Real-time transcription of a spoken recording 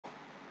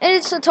In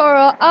this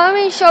tutorial, I'll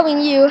be showing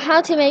you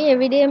how to make a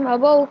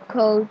redeemable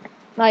code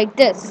like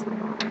this.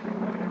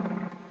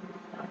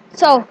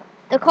 So,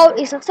 the code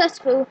is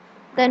successful,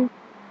 then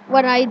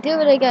when I do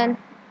it again,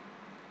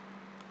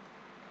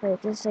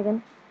 wait just a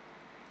second,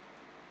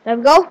 there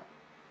we go.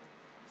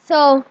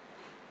 So,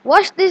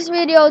 watch this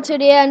video to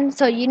the end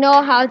so you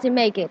know how to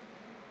make it.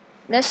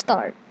 Let's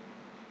start.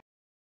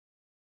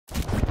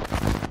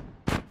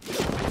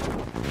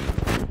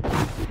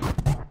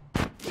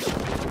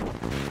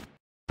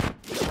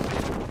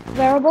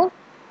 Variable,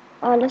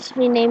 let's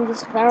rename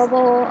this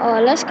variable,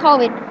 let's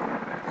call it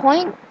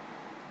point.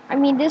 I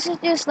mean, this is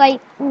just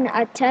like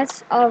a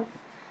test of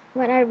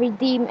when I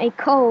redeem a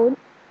code.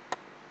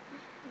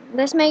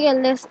 Let's make a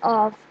list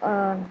of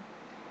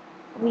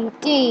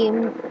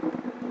redeem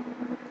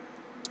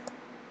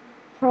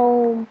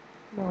promo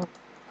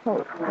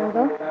code. There we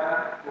go.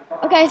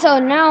 Okay, so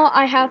now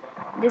I have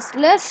this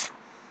list.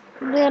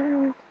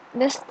 Then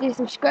let's do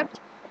some script.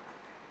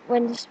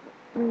 When this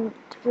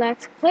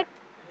flag's clicked,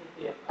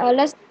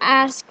 let's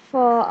ask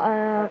for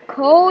a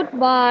code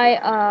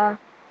by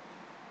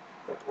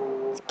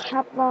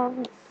cap lock,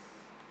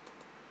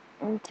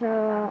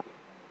 enter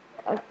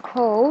a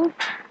code.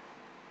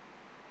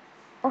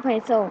 Okay,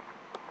 so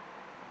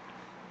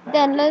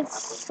then let's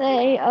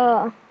say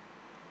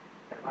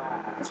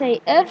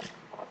if.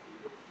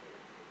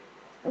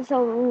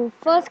 So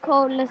first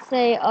code, let's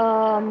say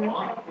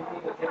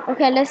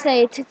okay, let's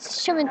say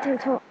showing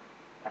to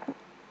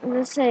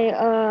let's say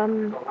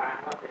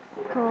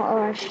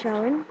call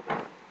showing,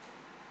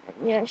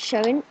 yeah,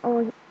 showing.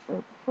 Oh,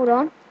 hold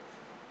on.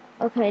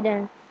 Okay,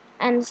 then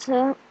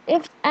answer,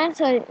 if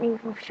answer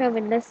equals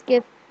showing, let's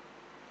give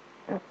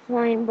a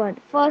line. But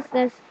first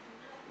let's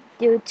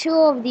do two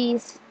of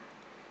these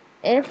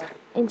if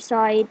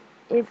inside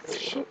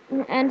if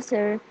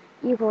answer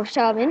equals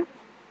showing.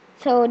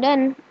 So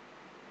then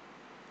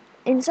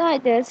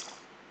inside this,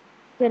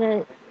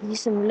 gonna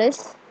use some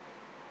lists.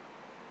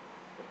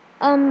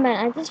 Man,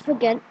 I just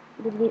forget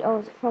delete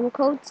all the promo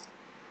codes.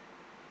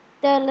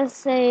 Then let's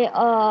say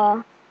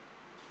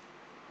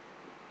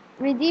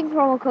redeem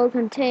promo code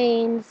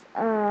contains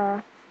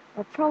a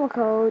promo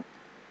code.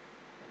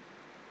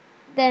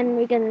 Then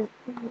we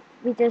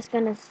just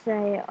gonna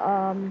say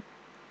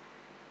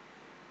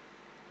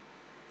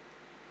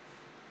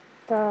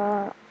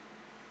the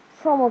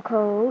promo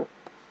code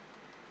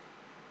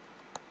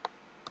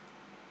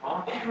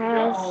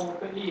has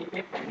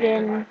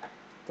been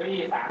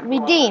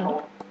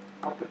redeemed.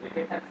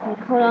 Wait,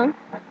 hold on.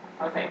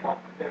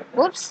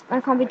 Whoops,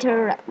 my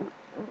computer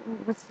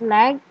was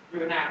lagged.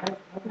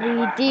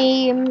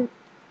 Redeem.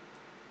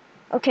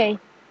 Okay,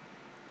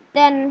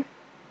 then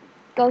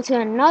go to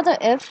another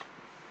if.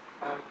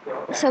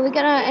 So we're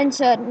gonna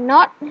insert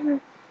not.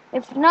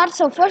 If not,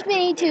 so first we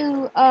need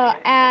to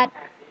add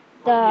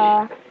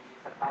the.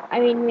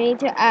 We need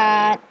to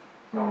add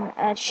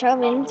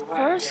shoving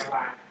first.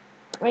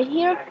 Right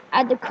here,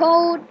 add the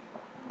code,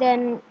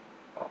 then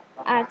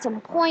add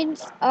some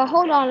points.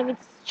 Hold on, let me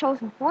show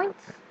some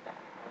points.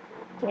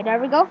 Okay, there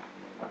we go.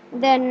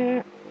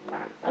 Then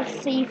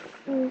let's see,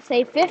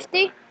 say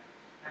 50.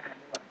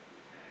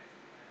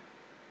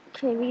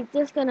 Okay, we're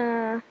just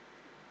gonna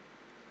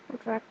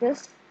drag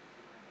this,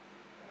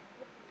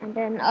 and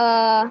then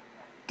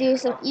do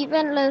some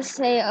event. Let's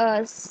say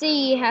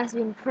C has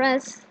been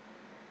pressed.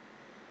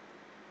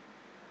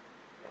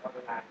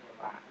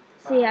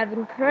 C has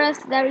been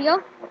pressed. There we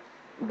go.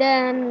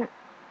 Then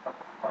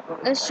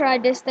let's try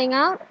this thing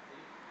out.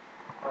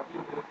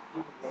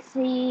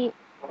 C.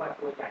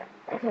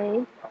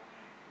 Okay.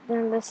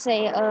 Then let's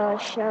say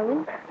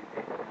showing.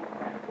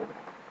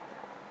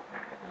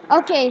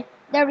 Okay,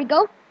 there we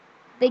go.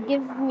 They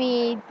give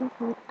me,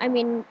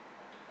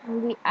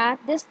 we add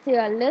this to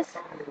a list.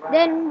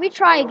 Then we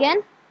try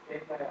again.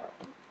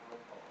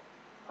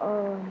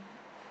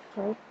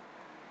 Okay.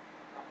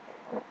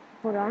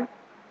 Hold on.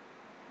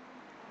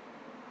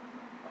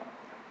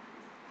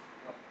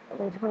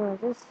 Wait, hold on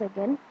just a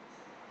second.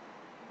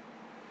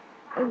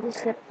 And this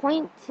set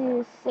point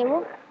to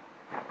 0.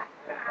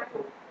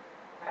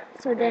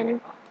 So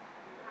then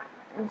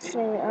let's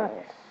say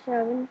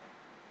 7.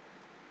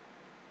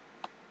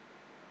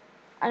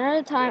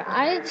 Another time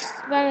I just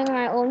sparing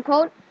my own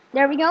code.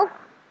 There we go.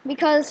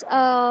 Because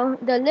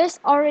the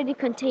list already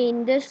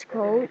contained this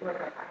code.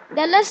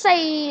 Then let's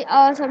say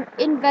some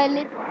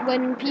invalid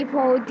when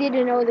people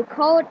didn't know the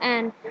code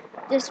and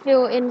just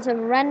fill in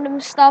some random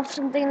stuff,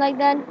 something like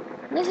that.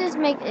 Let's just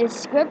make a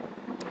script.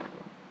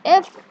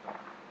 If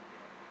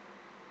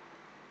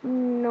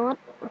not,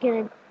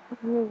 gonna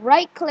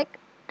right click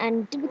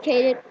and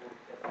duplicate it.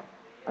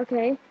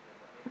 Okay.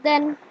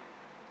 Then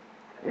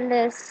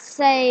let's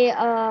say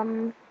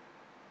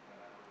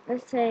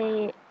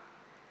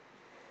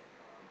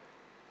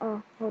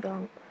oh, hold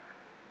on.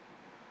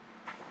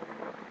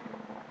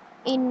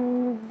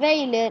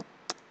 Invalid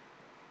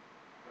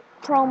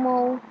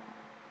promo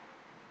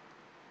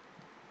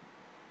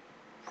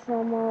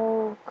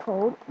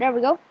code. There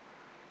we go.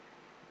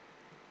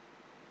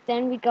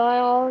 Then we got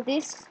all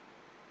this.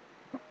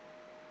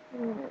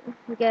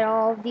 get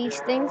all of these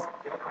things.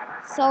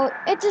 So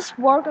it just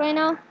worked right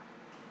now.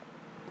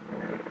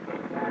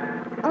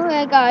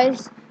 Okay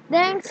guys,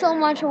 thanks so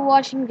much for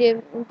watching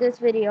this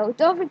video.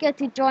 Don't forget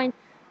to join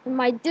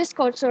my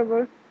Discord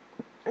server,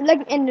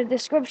 link in the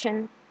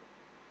description.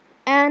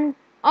 And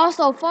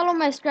also follow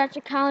my Scratch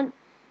account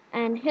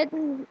and hit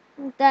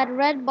that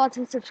red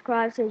button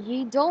subscribe so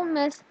you don't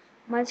miss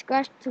my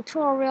Scratch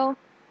tutorial.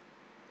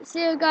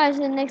 See you guys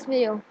in the next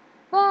video.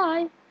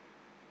 Bye!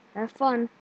 Have fun.